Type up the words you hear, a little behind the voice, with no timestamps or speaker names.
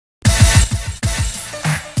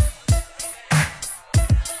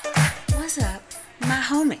What's up, my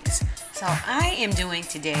homies? So I am doing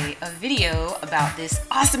today a video about this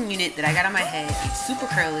awesome unit that I got on my head. It's super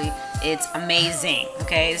curly. It's amazing,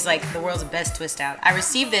 okay? It's like the world's best twist out. I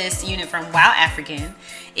received this unit from WowAfrican.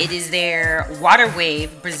 It is their water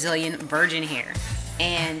wave Brazilian virgin hair.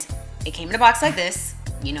 And it came in a box like this.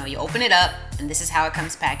 You know, you open it up and this is how it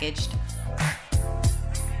comes packaged.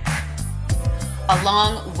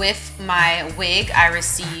 Along with my wig, I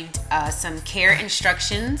received some care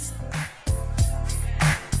instructions.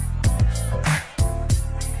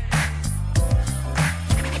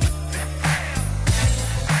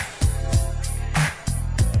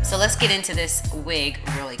 So let's get into this wig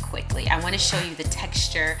really quickly. I want to show you the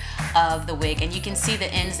texture of the wig, and you can see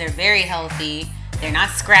the ends, they're very healthy, they're not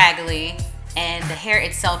scraggly, and the hair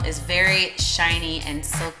itself is very shiny and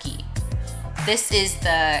silky. This is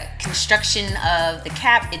the construction of the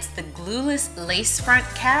cap. It's the Glueless lace front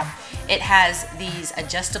cap. It has these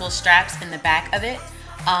adjustable straps in the back of it.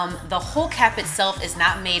 The whole cap itself is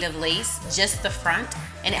not made of lace, just the front,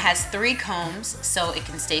 and it has 3 combs so it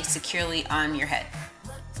can stay securely on your head.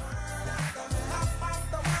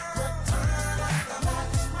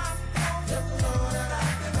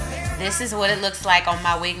 This is what it looks like on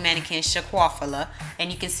my wig mannequin Shakwafala,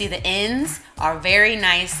 and you can see the ends are very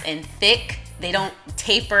nice and thick. They don't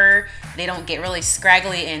taper, they don't get really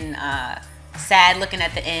scraggly and sad looking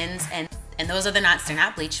at the ends, and those are the knots. They're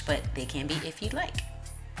not bleached, but they can be if you'd like.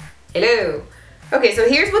 Hello. Okay, so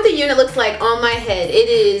here's what the unit looks like on my head. It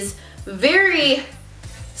is very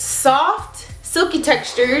soft, silky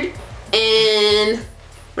textured, and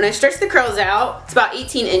when I stretch the curls out, it's about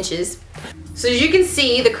 18 inches. So as you can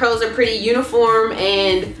see, the curls are pretty uniform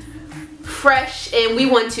and fresh, and we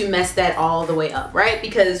want to mess that all the way up, right?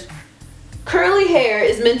 Because curly hair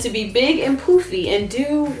is meant to be big and poofy and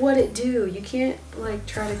do what it do. You can't like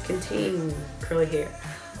try to contain curly hair.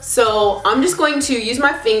 So I'm just going to use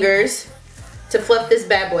my fingers to fluff this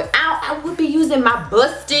bad boy out. I would be using my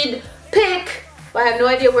busted pick, but I have no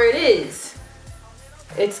idea where it is.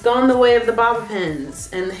 It's gone the way of the bobby pins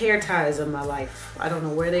and the hair ties of my life. I don't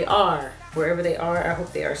know where they are. Wherever they are, I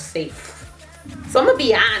hope they are safe. So I'm gonna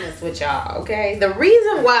be honest with y'all, okay? The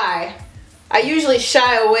reason why I usually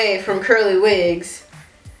shy away from curly wigs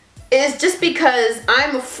is just because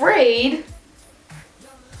I'm afraid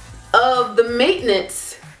of the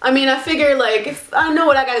maintenance. I mean, I figure like if I know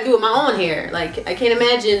what I gotta do with my own hair, like I can't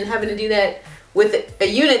imagine having to do that with a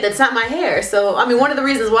unit that's not my hair. So I mean, one of the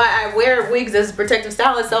reasons why I wear wigs as a protective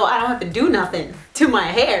style is so I don't have to do nothing to my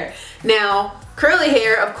hair. Now, curly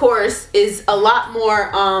hair, of course, is a lot more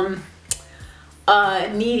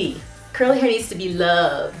needy. Curly hair needs to be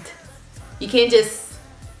loved. You can't just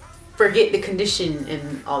forget the condition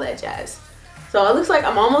and all that jazz. So it looks like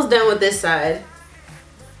I'm almost done with this side.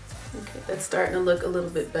 Okay, that's starting to look a little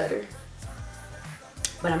bit better.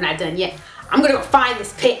 But I'm not done yet. I'm gonna go find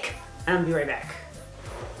this pick and I'll be right back.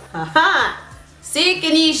 Haha! Seek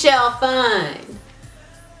and ye shall find.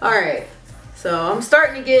 Alright, so I'm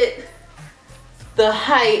starting to get the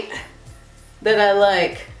height that I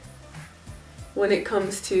like when it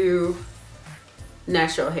comes to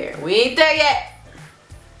natural hair. We ain't there yet,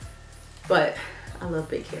 but I love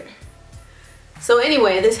big hair. So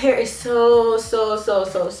anyway, this hair is so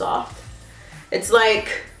soft. It's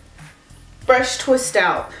like fresh twist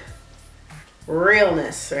out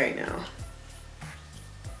realness right now.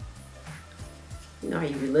 You know how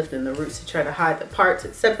you be lifting the roots to try to hide the parts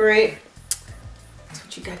that separate? That's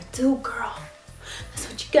what you gotta do, girl. That's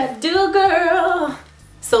what you gotta do, girl.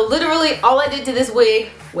 So literally all I did to this wig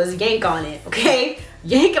was yank on it, okay?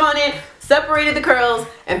 Yank on it, separated the curls,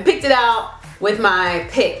 and picked it out with my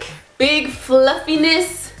pick. Big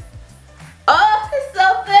fluffiness. Oh, it's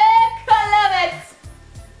so thick, I love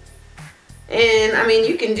it. And I mean,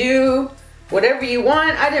 you can do whatever you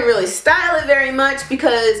want. I didn't really style it very much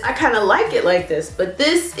because I kind of like it like this, but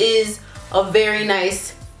this is a very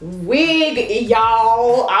nice wig,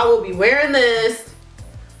 y'all. I will be wearing this.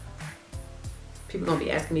 People gonna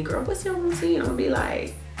be asking me, girl, what's your routine? I'm gonna be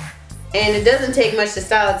like, and it doesn't take much to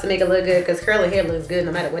style it to make it look good, because curly hair looks good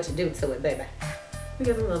no matter what you do to it, baby. We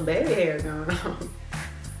got some little baby hair going on.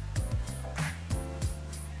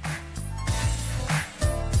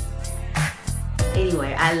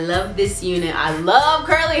 Anyway, I love this unit. I love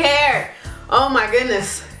curly hair. Oh my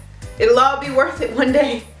goodness. It'll all be worth it one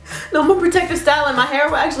day. No more protective style and my hair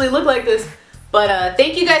will actually look like this. But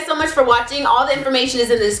thank you guys so much for watching. All the information is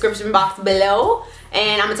in the description box below.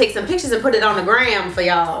 And I'm going to take some pictures and put it on the gram for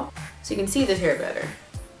y'all, so you can see this hair better.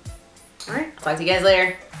 Alright, I'll talk to you guys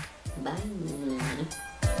later. Bye.